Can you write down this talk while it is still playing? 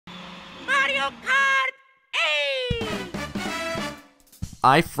Mario Kart 8!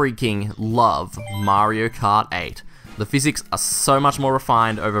 I freaking love Mario Kart 8. The physics are so much more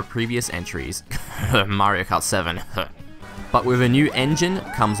refined over previous entries. Mario Kart 7. But with a new engine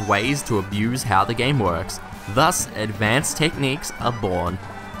comes ways to abuse how the game works. Thus, advanced techniques are born.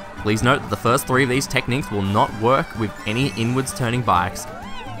 Please note that the first 3 of these techniques will not work with any inwards turning bikes.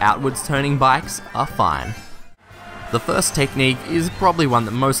 Outwards turning bikes are fine. The first technique is probably one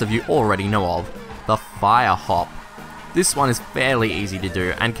that most of you already know of, the fire hop. This one is fairly easy to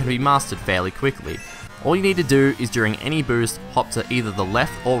do and can be mastered fairly quickly. All you need to do is during any boost, hop to either the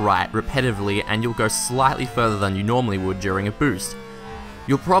left or right repetitively and you'll go slightly further than you normally would during a boost.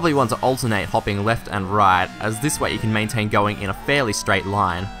 You'll probably want to alternate hopping left and right, as this way you can maintain going in a fairly straight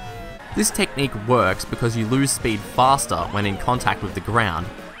line. This technique works because you lose speed faster when in contact with the ground.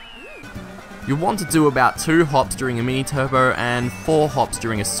 You'll want to do about 2 hops during a mini turbo and 4 hops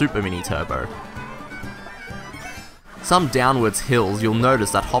during a super mini turbo. Some downwards hills you'll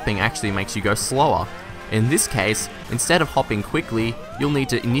notice that hopping actually makes you go slower. In this case, instead of hopping quickly, you'll need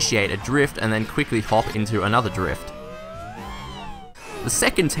to initiate a drift and then quickly hop into another drift. The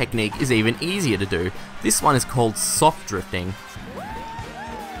second technique is even easier to do. This one is called soft drifting.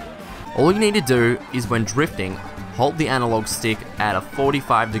 All you need to do is when drifting, hold the analog stick at a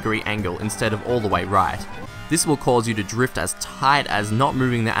 45-degree angle instead of all the way right. This will cause you to drift as tight as not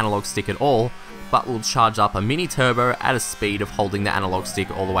moving the analog stick at all, but will charge up a mini turbo at a speed of holding the analog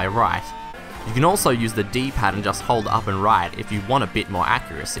stick all the way right. You can also use the D-pad and just hold up and right if you want a bit more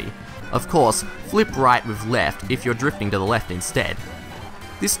accuracy. Of course, flip right with left if you're drifting to the left instead.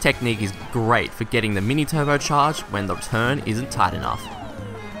 This technique is great for getting the mini turbo charge when the turn isn't tight enough.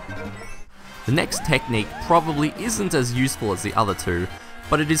 The next technique probably isn't as useful as the other 2,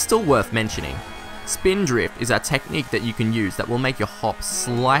 but it is still worth mentioning. Spin drift is a technique that you can use that will make your hop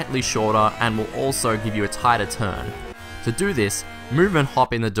slightly shorter and will also give you a tighter turn. To do this, move and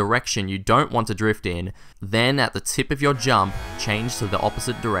hop in the direction you don't want to drift in, then at the tip of your jump, change to the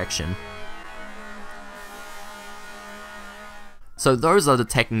opposite direction. So those are the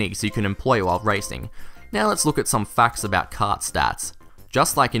techniques you can employ while racing. Now let's look at some facts about kart stats.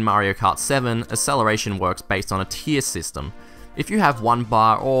 Just like in Mario Kart 7, acceleration works based on a tier system. If you have 1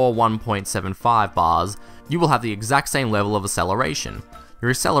 bar or 1.75 bars, you will have the exact same level of acceleration.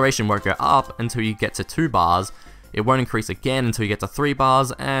 Your acceleration won't go up until you get to 2 bars, it won't increase again until you get to 3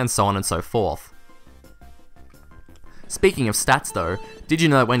 bars, and so on and so forth. Speaking of stats though, did you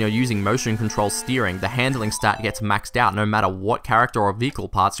know that when you're using motion control steering, the handling stat gets maxed out no matter what character or vehicle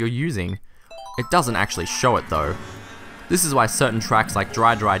parts you're using? It doesn't actually show it though. This is why certain tracks like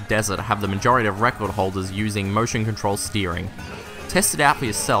Dry Desert have the majority of record holders using motion control steering. Test it out for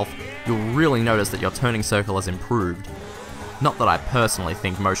yourself, you'll really notice that your turning circle has improved. Not that I personally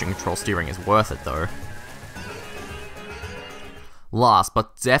think motion control steering is worth it though. Last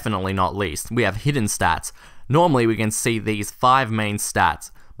but definitely not least, we have hidden stats. Normally we can see these 5 main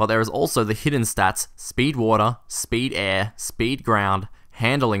stats, but there is also the hidden stats: speed water, speed air, speed ground,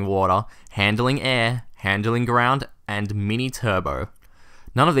 handling water, handling air, handling ground, and mini turbo.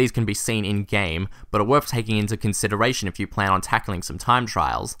 None of these can be seen in game, but are worth taking into consideration if you plan on tackling some time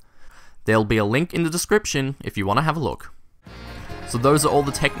trials. There'll be a link in the description if you want to have a look. So those are all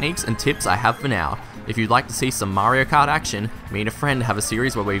the techniques and tips I have for now. If you'd like to see some Mario Kart action, me and a friend have a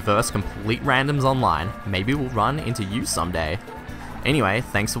series where we verse complete randoms online. Maybe we'll run into you someday. Anyway,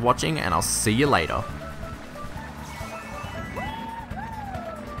 thanks for watching and I'll see you later.